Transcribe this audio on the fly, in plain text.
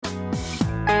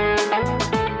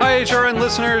HRN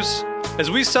listeners.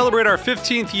 As we celebrate our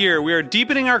 15th year, we are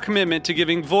deepening our commitment to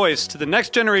giving voice to the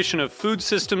next generation of food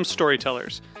systems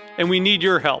storytellers, and we need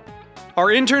your help. Our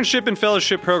internship and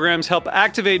fellowship programs help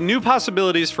activate new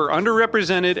possibilities for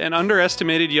underrepresented and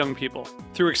underestimated young people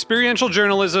through experiential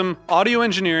journalism, audio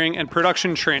engineering, and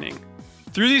production training.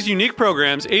 Through these unique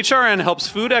programs, HRN helps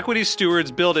food equity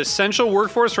stewards build essential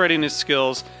workforce readiness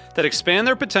skills that expand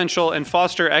their potential and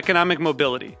foster economic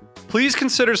mobility. Please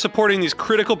consider supporting these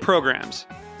critical programs.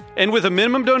 And with a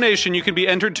minimum donation, you can be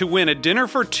entered to win a dinner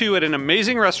for two at an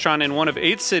amazing restaurant in one of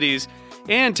 8 cities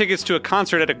and tickets to a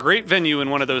concert at a great venue in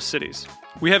one of those cities.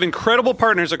 We have incredible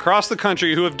partners across the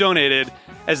country who have donated,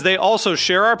 as they also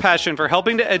share our passion for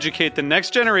helping to educate the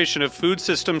next generation of food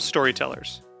systems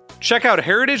storytellers. Check out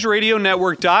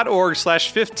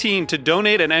heritageradionetwork.org/15 to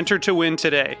donate and enter to win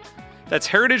today. That's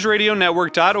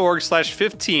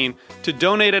heritageradionetwork.org/15 to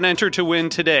donate and enter to win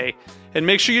today. And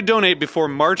make sure you donate before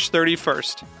March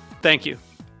 31st. Thank you.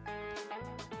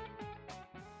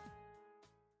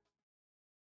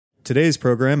 Today's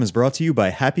program is brought to you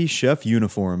by Happy Chef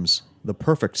Uniforms, the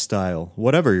perfect style,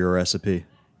 whatever your recipe.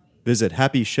 Visit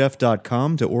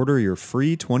happychef.com to order your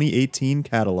free 2018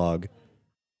 catalog.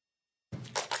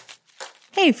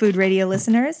 Hey, Food Radio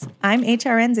listeners. I'm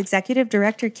HRN's Executive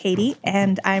Director, Katie,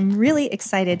 and I'm really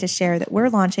excited to share that we're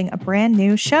launching a brand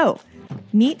new show.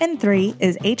 Meat and 3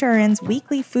 is HRN's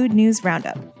weekly food news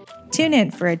roundup. Tune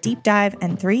in for a deep dive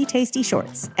and 3 tasty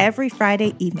shorts every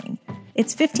Friday evening.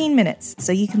 It's 15 minutes,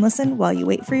 so you can listen while you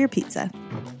wait for your pizza.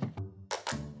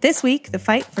 This week, the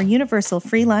fight for universal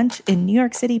free lunch in New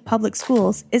York City public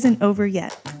schools isn't over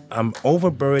yet. I'm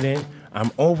overburdened. I'm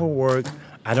overworked.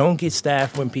 I don't get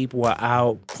staff when people are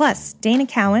out. Plus, Dana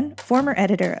Cowan, former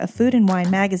editor of Food and Wine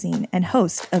magazine and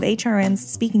host of HRN's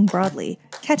Speaking Broadly,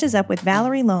 catches up with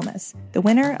Valerie Lomas, the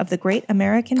winner of the Great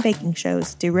American Baking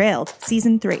Show's Derailed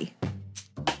Season 3.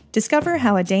 Discover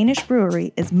how a Danish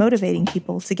brewery is motivating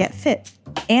people to get fit,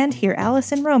 and hear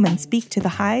Allison Roman speak to the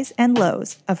highs and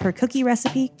lows of her cookie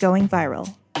recipe going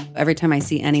viral. Every time I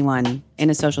see anyone in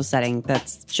a social setting,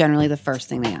 that's generally the first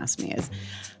thing they ask me is,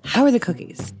 how are the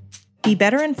cookies? Be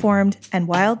better informed and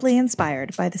wildly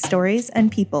inspired by the stories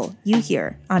and people you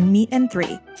hear on Meat and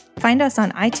 3. Find us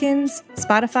on iTunes,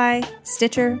 Spotify,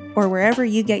 Stitcher, or wherever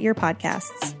you get your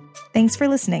podcasts. Thanks for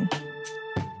listening.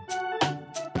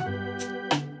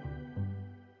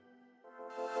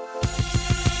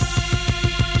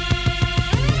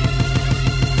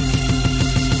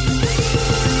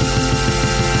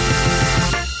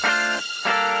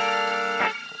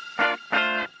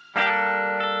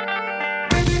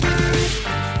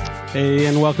 Hey,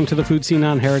 and welcome to the Food Scene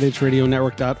on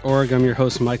heritageradionetwork.org. I'm your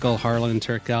host, Michael Harlan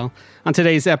Turkel. On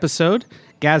today's episode,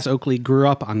 Gaz Oakley grew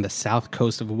up on the south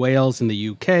coast of Wales in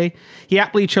the UK. He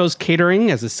aptly chose catering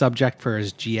as a subject for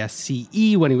his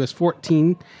GSCE when he was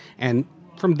 14, and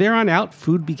from there on out,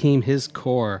 food became his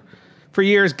core. For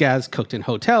years, Gaz cooked in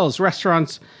hotels,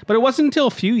 restaurants, but it wasn't until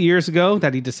a few years ago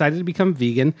that he decided to become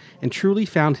vegan and truly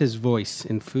found his voice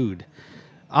in food.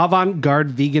 Avant,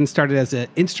 Garde Vegan started as an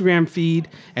Instagram feed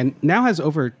and now has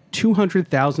over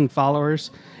 200,000 followers.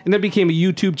 And then became a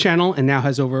YouTube channel and now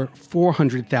has over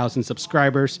 400,000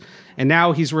 subscribers. And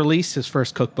now he's released his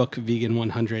first cookbook, Vegan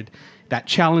 100, that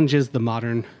challenges the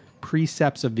modern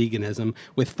precepts of veganism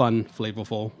with fun,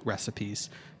 flavorful recipes.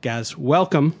 Gaz,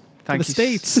 welcome to the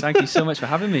States. Thank you so much for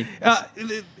having me.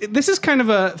 This is kind of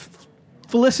a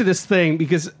felicitous thing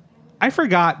because I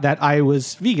forgot that I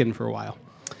was vegan for a while.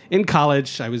 In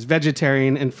college, I was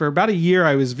vegetarian, and for about a year,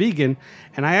 I was vegan,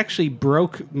 and I actually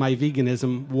broke my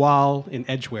veganism while in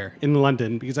Edgware in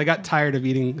London because I got tired of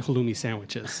eating halloumi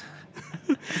sandwiches.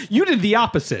 You did the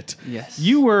opposite. Yes.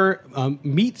 You were a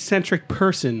meat-centric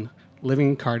person living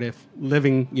in Cardiff,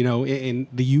 living, in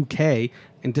the UK,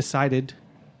 and decided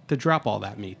to drop all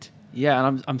that meat. Yeah,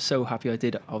 and I'm so happy I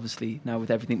did, obviously, now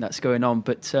with everything that's going on.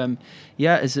 But and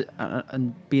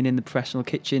being in the professional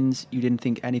kitchens, you didn't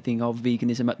think anything of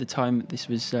veganism at the time. This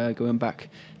was going back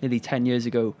nearly 10 years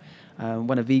ago.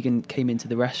 When a vegan came into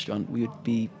the restaurant, we would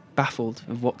be baffled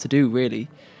of what to do, really.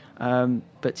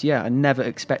 But yeah, I never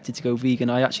expected to go vegan.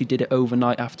 I actually did it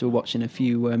overnight after watching a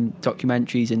few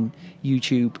documentaries and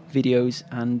YouTube videos,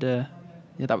 and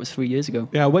yeah, that was 3 years ago.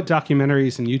 Yeah, what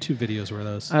documentaries and YouTube videos were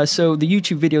those? So the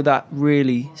YouTube video that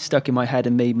really stuck in my head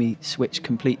and made me switch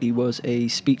completely was a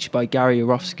speech by Gary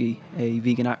Orofsky, a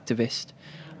vegan activist.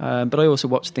 But I also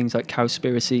watched things like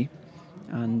Cowspiracy,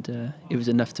 and it was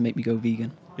enough to make me go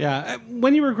vegan. Yeah.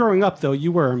 When you were growing up, though,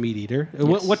 you were a meat eater.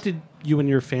 Yes. What did you and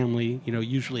your family,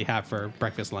 usually have for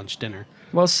breakfast, lunch, dinner?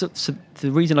 Well, so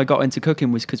the reason I got into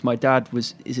cooking was because my dad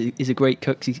is a great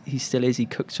cook. He still is. He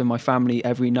cooks for my family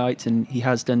every night, and he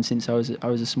has done since I was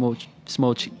a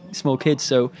small kid.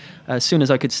 So as soon as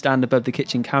I could stand above the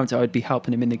kitchen counter, I'd be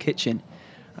helping him in the kitchen,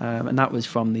 and that was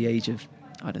from the age of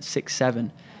 6,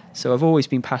 7. So I've always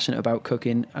been passionate about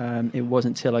cooking. It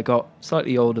wasn't until I got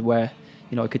slightly older where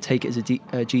I could take it as a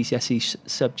GCSE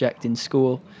subject in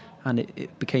school, and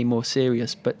it became more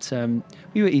serious. But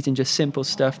we were eating just simple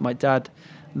stuff. My dad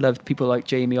loved people like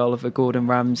Jamie Oliver, Gordon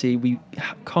Ramsay. We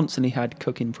constantly had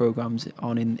cooking programs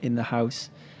on in the house.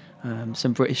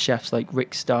 Some British chefs like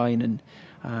Rick Stein,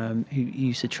 and who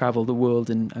used to travel the world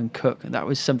and cook. And that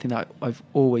was something that I've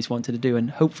always wanted to do, and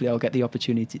hopefully I'll get the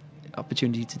opportunity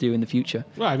to do in the future.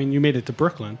 Well, I mean, you made it to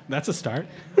Brooklyn. That's a start.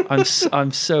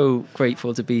 I'm so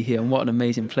grateful to be here, and what an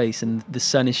amazing place. And the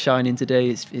sun is shining today.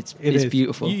 It's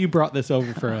beautiful. You brought this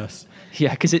over for us.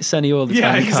 Yeah, because it's sunny all the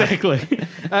Yeah, time. exactly.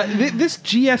 This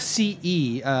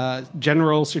GSCE,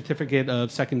 General Certificate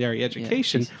of Secondary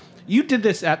Education, you did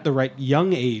this at the right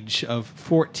young age of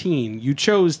 14. You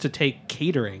chose to take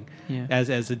catering as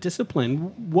a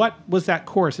discipline. What was that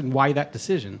course, and why that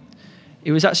decision?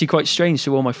 It was actually quite strange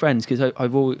to all my friends, because I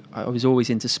was always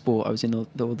into sport. I was in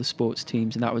all the sports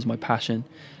teams, and that was my passion.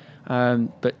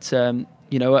 But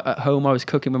at home I was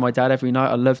cooking with my dad every night.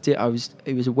 I loved it.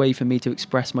 It was a way for me to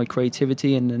express my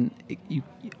creativity. And then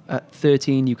at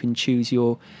 13 you can choose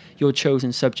your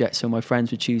chosen subject. So my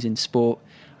friends were choosing sport,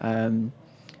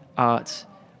 art.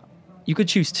 You could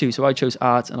choose 2. So I chose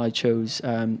art, and I chose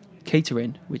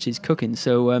catering, which is cooking.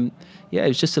 So it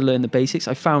was just to learn the basics.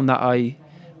 I found that I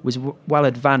was well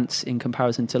advanced in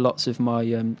comparison to lots of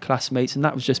my classmates, and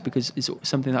that was just because it's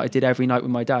something that I did every night with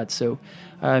my dad. So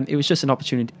it was just an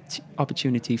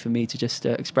opportunity for me to just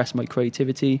express my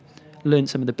creativity, learn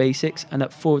some of the basics. And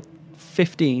at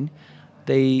 15,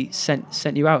 they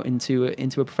sent you out into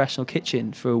a professional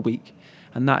kitchen for a week,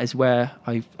 and that is where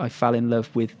I fell in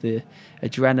love with the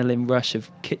adrenaline rush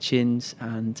of kitchens,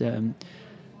 and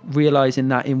realizing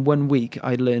that in 1 week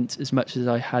I learnt as much as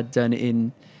I had done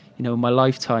in my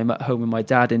lifetime at home with my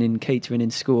dad and in catering in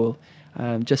school,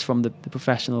 just from the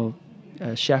professional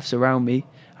chefs around me,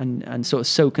 and sort of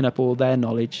soaking up all their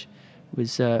knowledge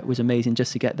was amazing,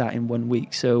 just to get that in 1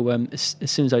 week. So as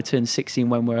soon as I turned 16,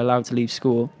 when we're allowed to leave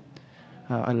school,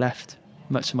 I left,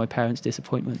 much to my parents'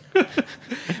 disappointment.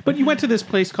 But you went to this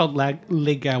place called Le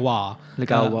Galois. Le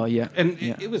Galois, yeah. And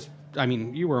it was,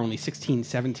 you were only 16,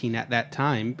 17 at that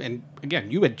time. And again,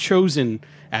 you had chosen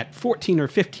at 14 or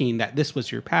 15 that this was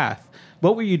your path.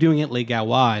 What were you doing at Le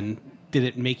Galois, and did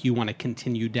it make you want to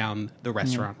continue down the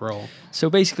restaurant role? So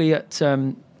basically,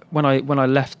 when I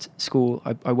left school,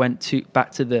 I went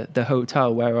back to the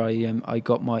hotel where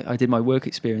I did my work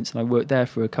experience, and I worked there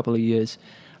for a couple of years.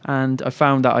 And I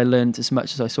found that I learned as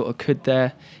much as I sort of could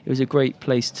there. It was a great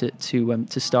place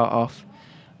to start off.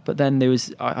 But then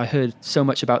I heard so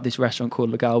much about this restaurant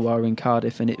called Le Galois in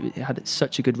Cardiff, and it had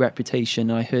such a good reputation.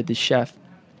 And I heard this chef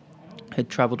had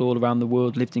travelled all around the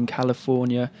world, lived in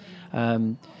California,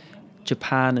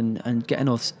 Japan, and getting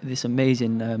all this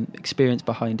amazing experience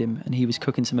behind him. And he was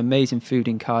cooking some amazing food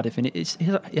in Cardiff. And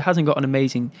it hasn't got an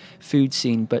amazing food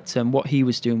scene, but what he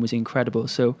was doing was incredible.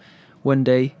 So one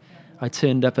day I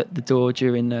turned up at the door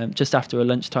during just after a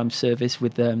lunchtime service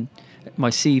with my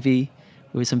CV,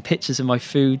 with some pictures of my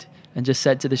food, and just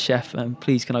said to the chef,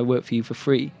 please, can I work for you for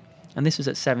free? And this was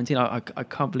at 17. I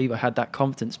can't believe I had that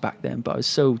confidence back then, but I was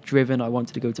so driven. I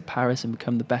wanted to go to Paris and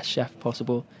become the best chef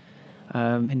possible.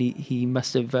 And he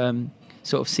must have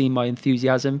sort of seen my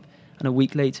enthusiasm. And a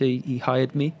week later, he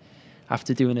hired me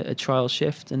after doing a trial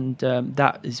shift. And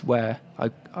that is where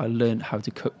I learned how to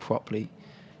cook properly.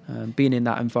 Being in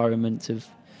that environment of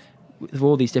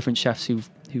all these different chefs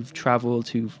who've travelled,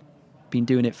 who've been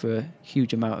doing it for a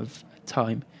huge amount of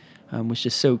time, was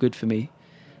just so good for me.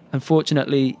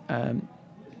 Unfortunately, the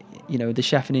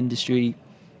chefing industry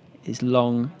is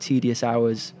long, tedious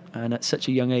hours, and at such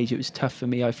a young age, it was tough for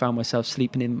me. I found myself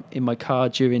sleeping in my car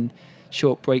during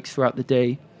short breaks throughout the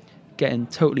day, getting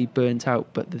totally burnt out.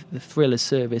 But the thrill of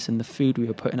service and the food we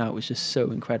were putting out was just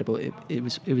so incredible. It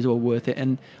was all worth it,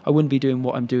 and I wouldn't be doing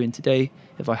what I'm doing today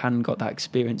if I hadn't got that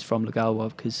experience from Le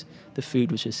Galois, because the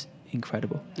food was just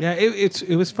incredible. Yeah,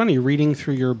 it was funny reading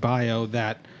through your bio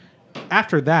that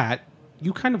after that,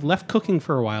 you kind of left cooking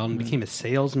for a while and became a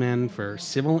salesman for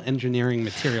civil engineering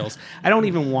materials. I don't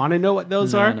even want to know what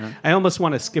those are. No. I almost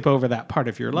want to skip over that part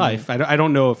of your life. I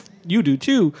don't know if you do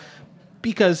too,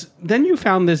 because then you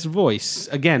found this voice,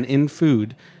 again, in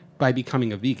food, by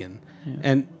becoming a vegan.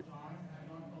 And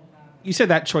you said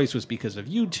that choice was because of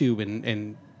YouTube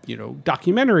and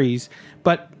documentaries,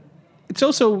 but it's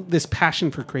also this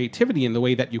passion for creativity and the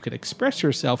way that you could express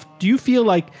yourself. Do you feel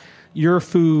like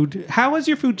how has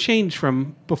your food changed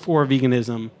from before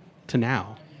veganism to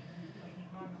now?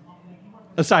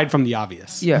 Aside from the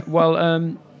obvious. Yeah, well,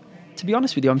 to be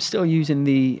honest with you, I'm still using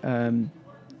the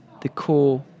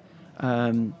core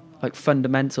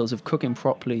fundamentals of cooking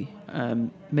properly,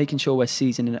 making sure we're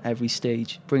seasoning at every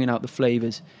stage, bringing out the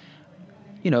flavors.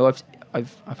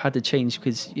 I've had to change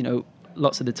because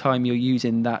lots of the time you're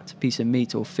using that piece of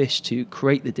meat or fish to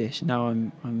create the dish. Now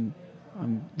I'm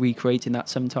recreating that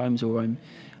sometimes, or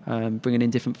I'm bringing in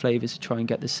different flavors to try and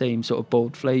get the same sort of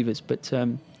bold flavors. But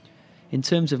in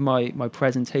terms of my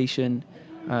presentation,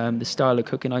 the style of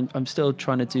cooking, I'm still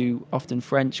trying to do often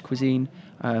French cuisine,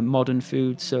 modern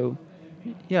food. So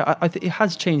yeah, I think it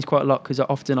has changed quite a lot because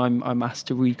often I'm asked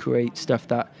to recreate stuff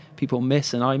that people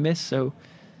miss and I miss. So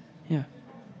yeah.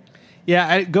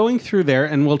 Yeah, going through there,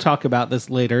 and we'll talk about this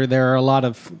later, there are a lot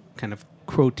of kind of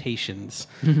quotations,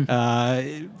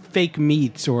 fake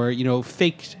meats or,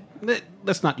 fake,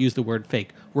 let's not use the word fake,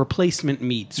 replacement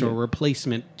meats or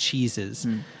replacement cheeses.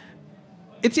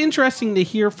 It's interesting to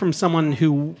hear from someone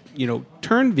who,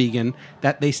 turned vegan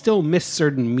that they still miss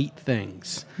certain meat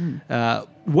things.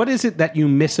 What is it that you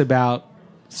miss about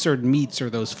certain meats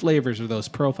or those flavors or those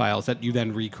profiles that you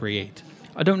then recreate?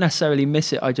 I don't necessarily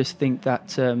miss it. I just think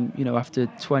that, after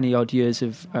 20 odd years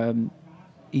of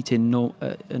eating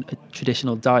a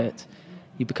traditional diet,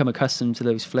 you become accustomed to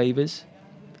those flavors.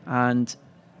 And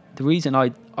the reason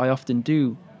I often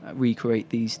do recreate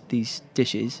these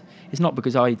dishes is not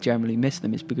because I generally miss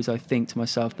them. It's because I think to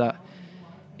myself that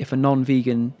if a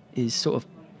non-vegan is sort of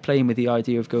playing with the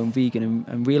idea of going vegan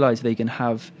and realize they can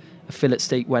have a fillet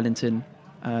steak Wellington,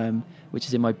 which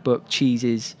is in my book,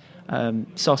 cheeses,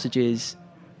 sausages,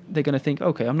 they're going to think,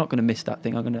 okay, I'm not going to miss that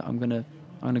thing. I'm going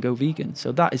to go vegan.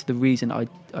 So that is the reason I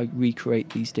recreate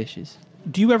these dishes.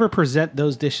 Do you ever present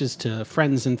those dishes to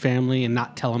friends and family and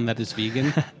not tell them that it's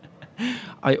vegan?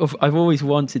 I've always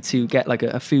wanted to get like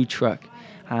a food truck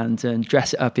and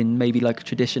dress it up in maybe like a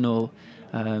traditional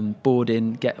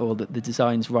boarding, get all the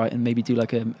designs right, and maybe do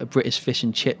like a British fish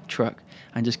and chip truck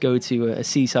and just go to a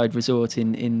seaside resort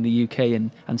in the UK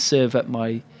and serve up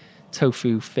my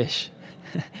tofu fish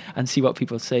and see what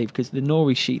people say, because the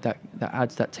nori sheet that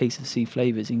adds that taste of sea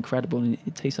flavor is incredible, and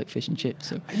it tastes like fish and chips.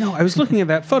 So I know, I was looking at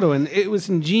that photo and it was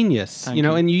ingenious. Thank you.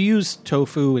 And you use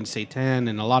tofu and seitan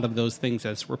and a lot of those things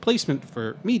as replacement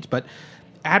for meat, but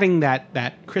adding that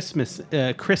crispness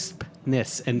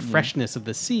and freshness of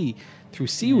the sea through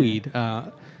seaweed,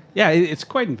 it's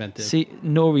quite inventive. See,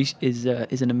 nori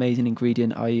is an amazing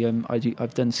ingredient.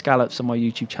 I've done scallops on my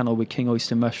YouTube channel with king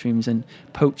oyster mushrooms and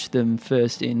poached them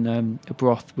first in a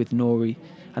broth with nori,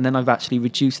 and then I've actually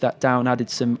reduced that down, added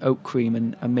some oat cream,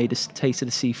 and made a taste of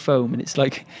the sea foam. And it's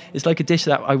like a dish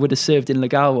that I would have served in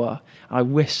Legalwa. I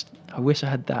wish I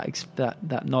had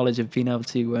that knowledge of being able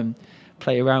to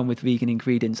play around with vegan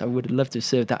ingredients. I would have loved to have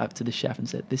served that up to the chef and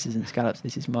said, "This isn't scallops.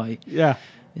 This is my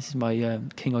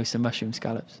king oyster mushroom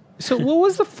scallops." So what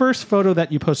was the first photo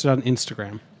that you posted on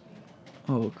Instagram?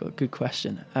 Oh, God, good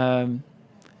question. I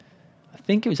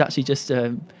think it was actually just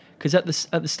because at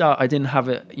the start I didn't have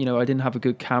a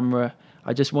good camera.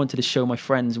 I just wanted to show my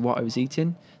friends what I was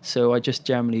eating. So I just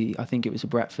generally, I think it was a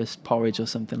breakfast porridge or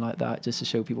something like that, just to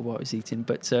show people what I was eating.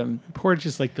 But porridge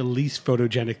is like the least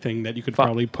photogenic thing that you could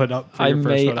probably put up for your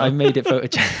first photo. I made it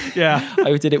photogenic. Yeah.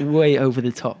 I did it way over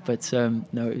the top, but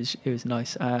no, it was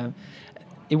nice.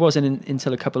 It wasn't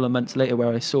until a couple of months later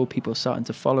where I saw people starting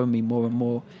to follow me more and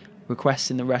more,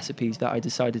 requesting the recipes, that I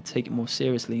decided to take it more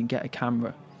seriously and get a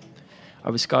camera. I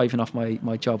was skiving off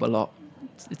my job a lot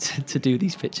to do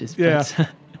these pictures. Yeah.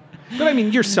 But I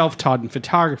mean, you're self-taught in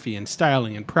photography and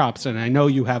styling and props, and I know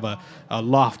you have a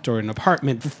loft or an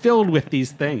apartment filled with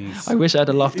these things. I wish I had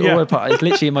a loft or an apartment. It's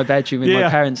literally in my bedroom in my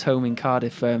parents' home in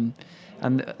Cardiff. And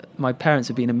my parents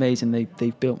have been amazing.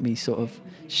 They've built me sort of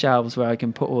shelves where I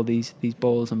can put all these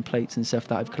bowls and plates and stuff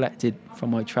that I've collected from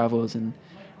my travels. And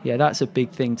yeah, that's a big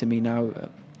thing to me now.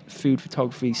 Food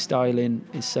photography, styling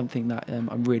is something that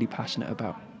I'm really passionate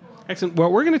about. Excellent.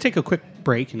 Well, we're going to take a quick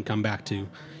break and come back to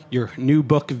your new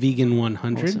book, Vegan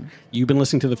 100. Awesome. You've been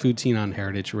listening to The Food Scene on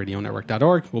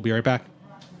heritageradionetwork.org. We'll be right back.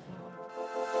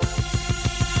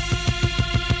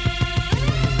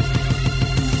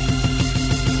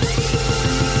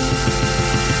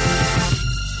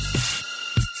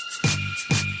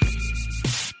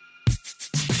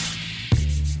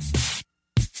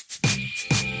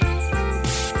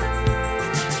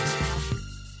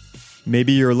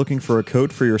 Maybe you're looking for a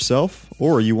coat for yourself,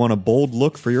 or you want a bold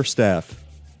look for your staff.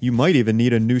 You might even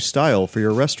need a new style for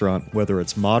your restaurant, whether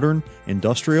it's modern,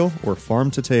 industrial, or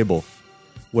farm to table.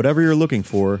 Whatever you're looking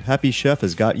for, Happy Chef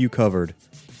has got you covered.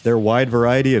 Their wide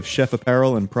variety of chef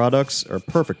apparel and products are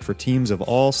perfect for teams of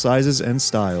all sizes and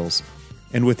styles.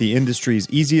 And with the industry's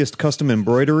easiest custom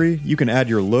embroidery, you can add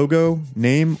your logo,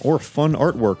 name, or fun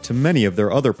artwork to many of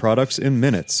their other products in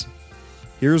minutes.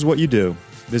 Here's what you do.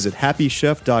 Visit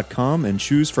happychef.com and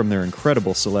choose from their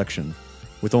incredible selection.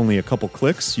 With only a couple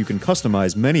clicks, you can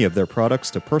customize many of their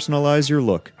products to personalize your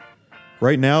look.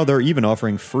 Right now, they're even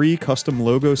offering free custom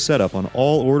logo setup on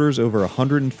all orders over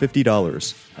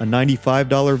 $150, a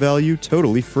 $95 value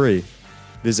totally free.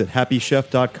 Visit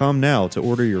happychef.com now to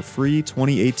order your free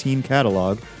 2018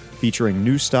 catalog featuring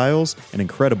new styles and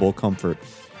incredible comfort.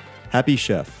 Happy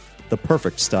Chef, the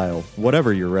perfect style,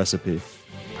 whatever your recipe.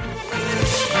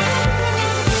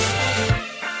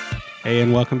 Hey,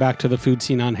 and welcome back to the Food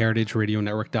Scene on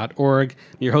heritageradionetwork.org.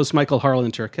 I'm your host, Michael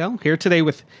Harlan Turkel, here today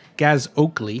with Gaz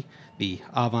Oakley, the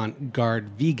Avant Garde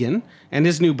vegan, and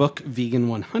his new book, Vegan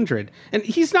 100. And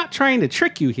he's not trying to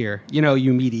trick you here,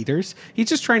 you meat eaters. He's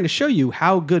just trying to show you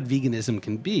how good veganism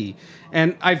can be.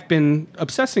 And I've been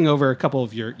obsessing over a couple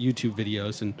of your YouTube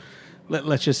videos, and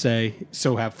let's just say,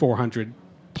 so have 400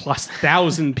 plus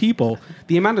thousand people.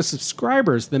 The amount of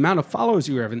subscribers, the amount of followers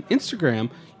you have on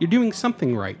Instagram, you're doing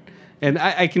something right. And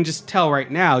I can just tell right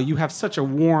now, you have such a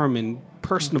warm and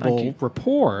personable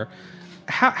rapport.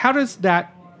 How does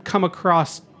that come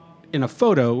across in a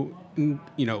photo,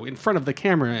 in front of the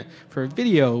camera for a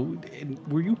video?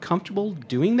 Were you comfortable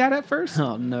doing that at first?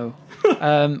 Oh, no.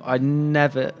 I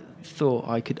never thought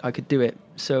I could do it.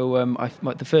 So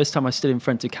the first time I stood in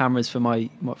front of cameras for my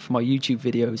YouTube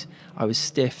videos, I was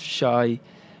stiff, shy,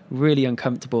 really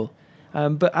uncomfortable.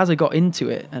 But as I got into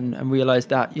it and realized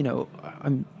that,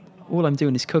 all I'm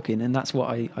doing is cooking, and that's what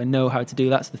I know how to do.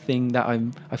 That's the thing that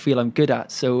I feel I'm good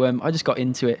at. So I just got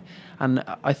into it, and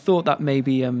I thought that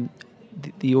maybe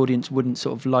the audience wouldn't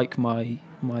sort of like my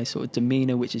sort of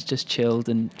demeanor, which is just chilled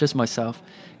and just myself.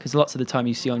 Because lots of the time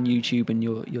you see on YouTube and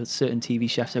your certain TV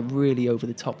chefs are really over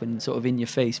the top and sort of in your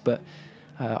face, but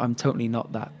I'm totally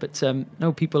not that. But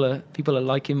no, people are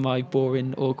liking my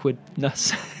boring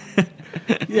awkwardness.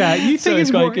 Yeah, you think so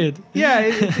it's quite good. Yeah,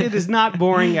 it is not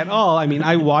boring at all. I mean,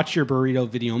 I watched your burrito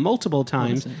video multiple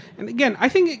times. Awesome. And again, I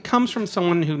think it comes from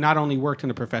someone who not only worked in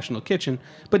a professional kitchen,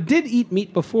 but did eat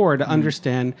meat before to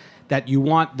understand that you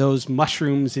want those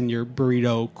mushrooms in your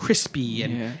burrito crispy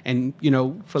and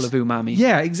full of umami.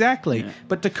 Yeah, exactly. Yeah.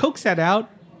 But to coax that out,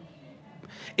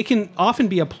 it can often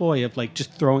be a ploy of like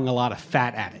just throwing a lot of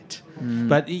fat at it.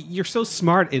 But you're so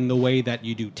smart in the way that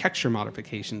you do texture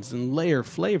modifications and layer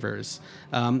flavors.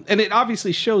 And it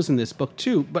obviously shows in this book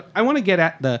too. But I want to get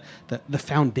at the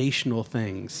foundational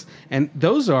things. And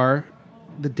those are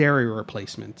the dairy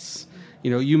replacements.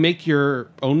 You make your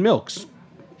own milks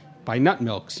by nut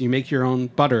milks. You make your own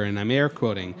butter, and I'm air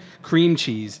quoting, cream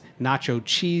cheese, nacho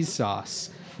cheese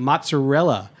sauce,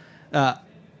 mozzarella.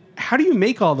 How do you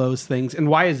make all those things, and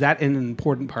why is that an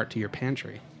important part to your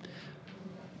pantry?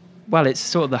 Well, it's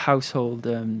sort of the household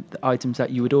the items that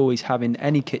you would always have in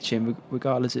any kitchen,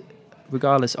 regardless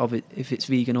of it if it's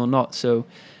vegan or not. So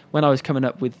when I was coming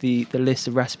up with the list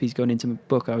of recipes going into my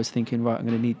book, I was thinking, right, I'm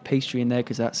going to need pastry in there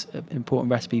because that's an important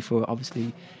recipe for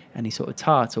obviously any sort of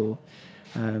tart or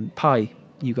pie,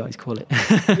 you guys call it.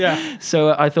 Yeah.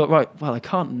 So I thought, right, well, I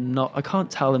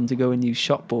can't tell them to go and use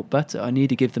shop bought butter. I need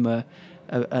to give them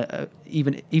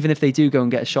even if they do go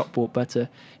and get a shop bought butter,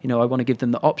 I want to give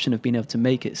them the option of being able to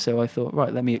make it. So I thought,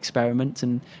 right, let me experiment,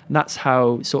 and that's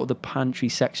how sort of the pantry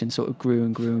section sort of grew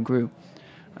and grew and grew.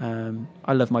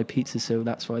 I love my pizza, so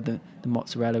that's why the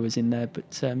mozzarella was in there. But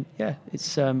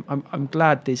it's I'm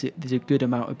glad there's a good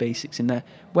amount of basics in there.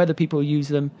 Whether people use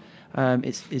them,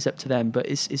 it's up to them. But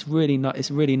it's really not.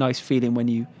 It's a really nice feeling when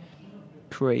you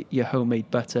create your homemade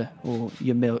butter or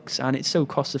your milks, and it's so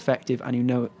cost effective, and you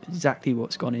know exactly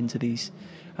what's gone into these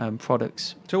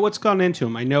products. So what's gone into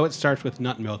them? I know it starts with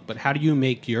nut milk, but how do you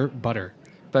make your butter?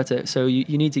 Butter. So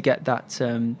you need to get that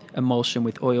emulsion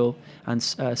with oil and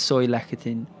soy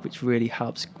lecithin, which really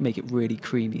helps make it really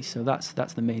creamy. So that's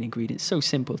the main ingredient. It's so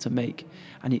simple to make,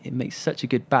 and it makes such a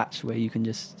good batch where you can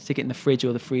just stick it in the fridge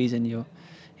or the freezer, and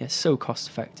it's so cost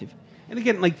effective. And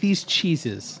again, like these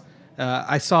cheeses,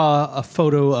 I saw a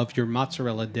photo of your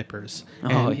mozzarella dippers,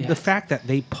 and the fact that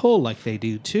they pull like they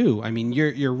do too. I mean,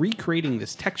 you're recreating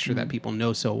this texture that people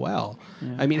know so well.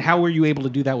 Yeah. I mean, how were you able to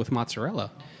do that with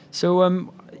mozzarella?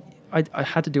 So I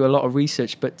had to do a lot of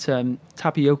research, but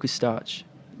tapioca starch,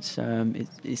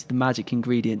 it's the magic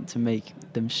ingredient to make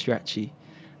them stretchy.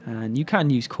 And you can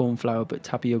use corn flour, but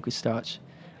tapioca starch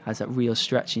has that real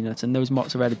stretchiness. And those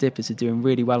mozzarella dippers are doing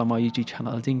really well on my YouTube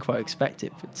channel. I didn't quite expect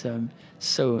it, but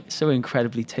so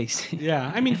incredibly tasty.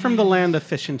 Yeah, I mean, from the land of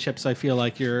fish and chips, I feel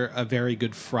like you're a very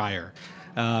good fryer.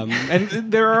 And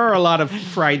there are a lot of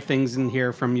fried things in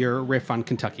here, from your riff on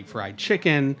Kentucky Fried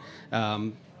Chicken,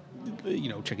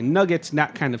 chicken nuggets, and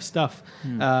that kind of stuff.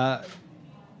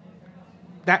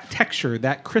 That texture,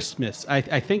 that crispness,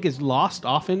 I think is lost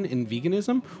often in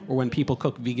veganism, or when people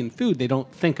cook vegan food, they don't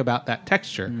think about that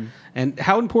texture. And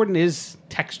how important is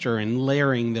texture and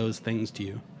layering those things to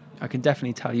you? I can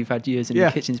definitely tell you've had years in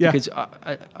the kitchens, because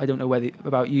I don't know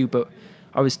about you, but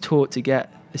I was taught to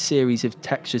get a series of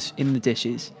textures in the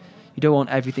dishes. You don't want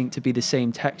everything to be the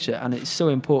same texture, and it's so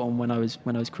important when I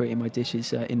was creating my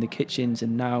dishes in the kitchens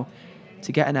and now,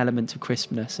 to get an element of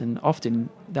crispness. And often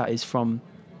that is from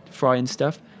frying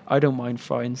stuff. I don't mind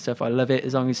frying stuff. I love it,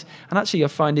 as long as, and actually I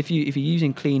find if you're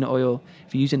using clean oil,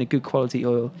 if you're using a good quality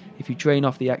oil, if you drain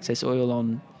off the excess oil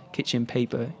on kitchen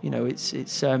paper,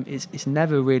 it's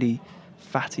never really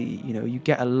fatty. You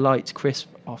get a light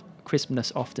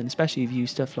crispness often, especially if you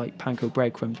use stuff like panko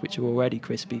breadcrumbs, which are already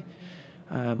crispy.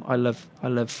 I love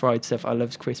fried stuff. I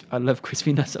love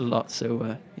crispiness a lot.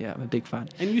 So I'm a big fan.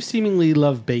 And you seemingly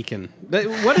love bacon.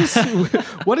 What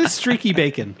is streaky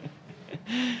bacon?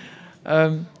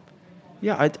 I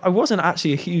wasn't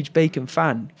actually a huge bacon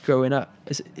fan growing up.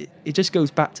 It just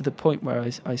goes back to the point where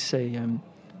I say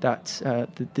that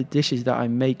the dishes that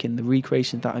I'm making, the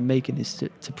recreations that I'm making, is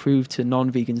to prove to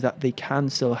non-vegans that they can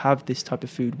still have this type of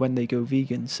food when they go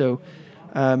vegan. So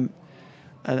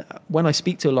when I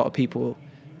speak to a lot of people,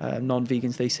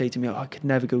 non-vegans, they say to me, I could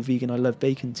never go vegan, I love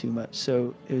bacon too much.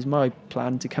 So it was my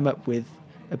plan to come up with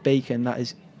a bacon that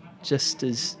is just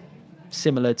as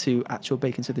similar to actual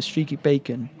bacon. So the streaky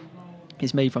bacon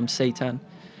is made from seitan.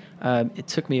 It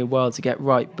took me a while to get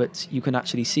right, but you can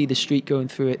actually see the streak going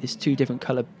through it. It's two different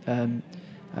colour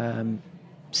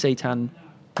seitan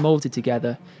moulded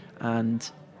together, and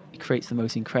it creates the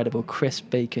most incredible crisp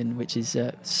bacon, which is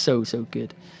so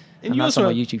good. And that's on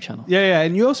my YouTube channel. Yeah,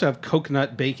 and you also have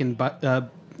coconut bacon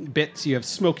bits. You have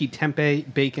smoky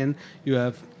tempeh bacon. You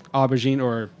have aubergine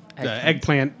or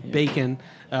eggplant bacon.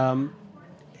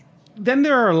 Then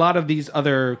there are a lot of these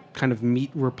other kind of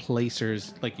meat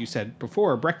replacers, like you said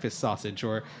before, a breakfast sausage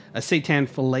or a seitan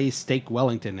filet steak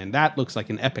Wellington, and that looks like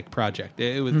an epic project.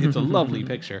 It's a lovely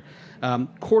picture.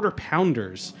 Quarter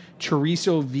pounders,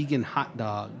 chorizo vegan hot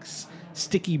dogs,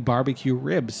 sticky barbecue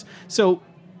ribs. So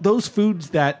those foods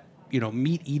that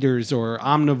meat eaters or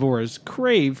omnivores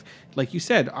crave, like you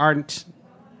said, aren't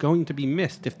going to be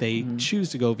missed if they choose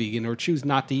to go vegan or choose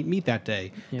not to eat meat that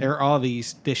day. Yeah. There are all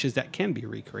these dishes that can be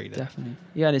recreated. Definitely,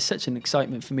 yeah, and it's such an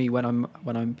excitement for me when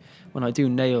I do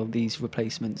nail these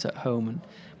replacements at home. And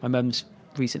my mum's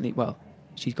recently,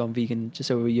 she's gone vegan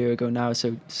just over a year ago now,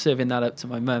 so serving that up to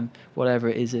my mum, whatever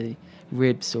it is, a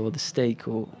ribs or the steak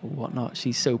or whatnot,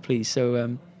 she's so pleased.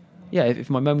 So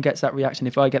if my mum gets that reaction,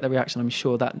 if I get the reaction, I'm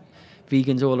sure that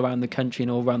vegans all around the country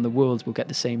and all around the world will get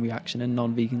the same reaction, and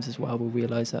non-vegans as well will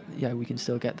realize that we can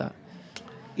still get that.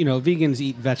 Vegans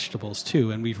eat vegetables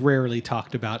too, and we've rarely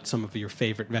talked about some of your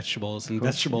favorite vegetables and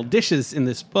vegetable dishes in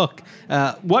this book.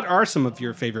 What are some of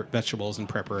your favorite vegetables and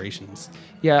preparations?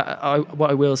 What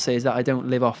I will say is that I don't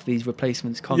live off these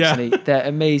replacements constantly. They're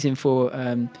amazing for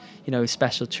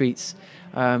special treats.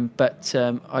 But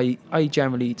I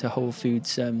generally eat a whole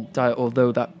foods diet,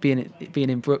 although that being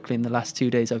in Brooklyn the last 2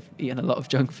 days, I've eaten a lot of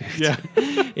junk food. Yeah.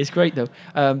 It's great though.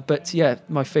 But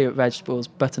my favourite vegetables: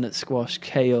 butternut squash,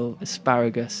 kale,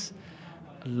 asparagus.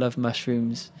 I love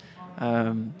mushrooms.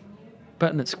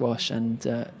 Butternut squash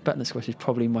is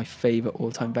probably my favourite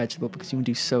all-time vegetable because you can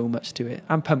do so much to it,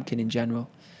 and pumpkin in general.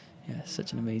 Yeah,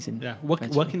 such an amazing. Yeah.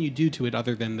 What can you do to it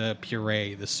other than the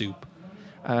puree, the soup?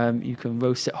 You can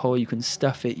roast it whole, you can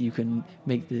stuff it, you can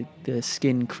make the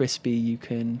skin crispy, you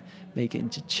can make it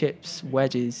into chips,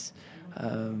 wedges.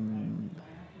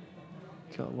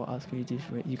 What else can you do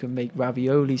for it? You can make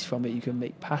raviolis from it, you can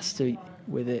make pasta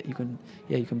with it, you can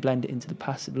blend it into the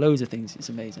pasta, loads of things. It's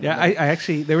amazing. Yeah, I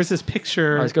actually, there was this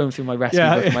picture. I was going through my recipe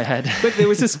book in my head. But there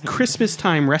was this Christmas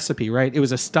time recipe, right? It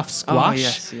was a stuffed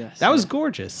squash. Oh, yes. That was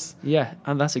gorgeous. Yeah,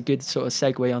 and that's a good sort of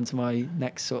segue onto my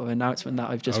next sort of announcement that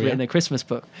I've just written a Christmas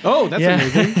book. Oh, that's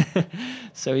amazing.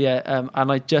 So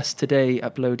and I just today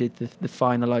uploaded the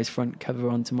finalized front cover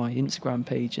onto my Instagram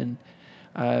page, and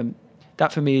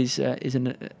that for me is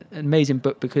an amazing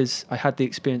book because I had the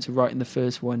experience of writing the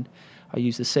first one. I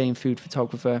used the same food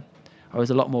photographer. I was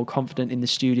a lot more confident in the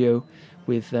studio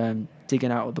with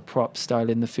digging out all the props,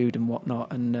 styling the food and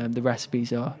whatnot, and the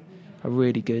recipes are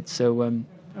really good. So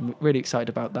I'm really excited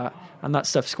about that. And that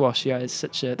stuffed squash, is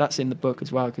that's in the book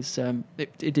as well, because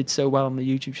it did so well on the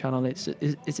YouTube channel. It's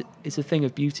a thing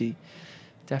of beauty.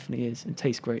 It definitely is. It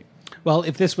tastes great. Well,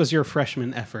 if this was your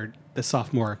freshman effort, the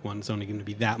sophomoric one is only going to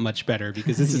be that much better,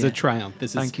 because this is a triumph.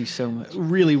 Thank you so much.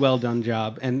 Really well done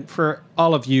job. And for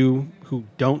all of you who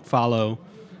don't follow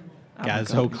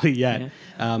Garde Oakley yet,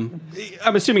 I'm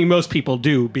assuming most people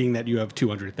do, being that you have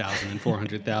 200,000 and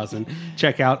 400,000.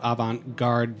 Check out Avant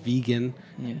Garde Vegan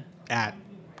at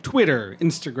Twitter,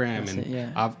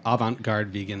 Instagram,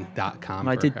 avantgardevegan.com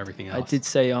for everything else. I did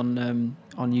say on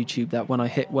YouTube that when I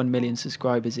hit 1 million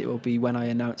subscribers, it will be when I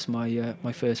announce my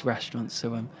my first restaurant.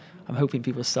 So I'm hoping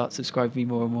people start subscribing me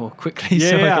more and more quickly,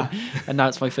 so I can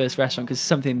announce my first restaurant, because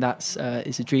something that's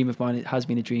is a dream of mine. It has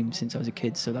been a dream since I was a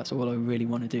kid, so that's all I really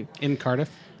want to do. In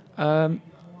Cardiff?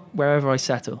 Wherever I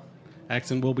settle.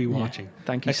 Excellent. We'll be watching.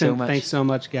 Thank you so much. Thanks so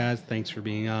much, guys. Thanks for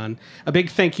being on. A big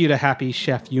thank you to Happy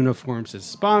Chef Uniforms as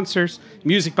sponsors.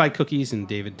 Music by Cookies and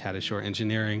David Tadashore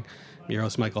Engineering. I'm your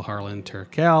host, Michael Harlan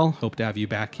Turkel. Hope to have you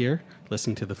back here.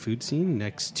 Listen to The Food Scene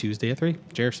next Tuesday at 3.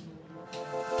 Cheers.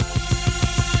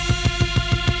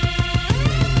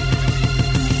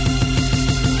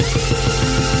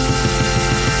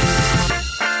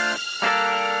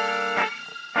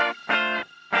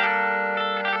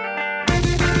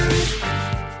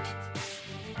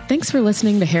 Thanks for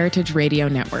listening to Heritage Radio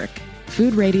Network,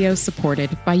 food radio supported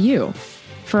by you.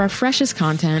 For our freshest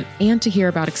content and to hear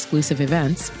about exclusive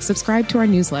events, subscribe to our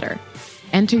newsletter.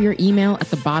 Enter your email at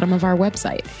the bottom of our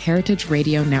website,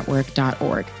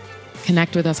 heritageradionetwork.org.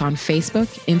 Connect with us on Facebook,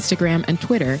 Instagram, and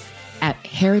Twitter at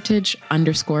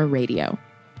heritage_radio.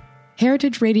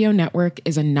 Heritage Radio Network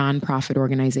is a nonprofit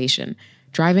organization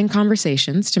driving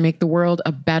conversations to make the world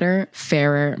a better,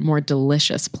 fairer, more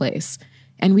delicious place.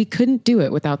 And we couldn't do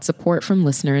it without support from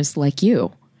listeners like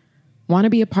you. Want to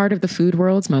be a part of the food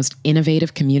world's most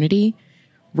innovative community?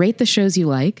 Rate the shows you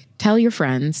like, tell your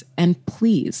friends, and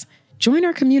please join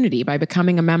our community by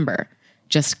becoming a member.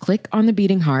 Just click on the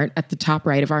beating heart at the top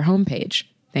right of our homepage.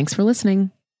 Thanks for listening.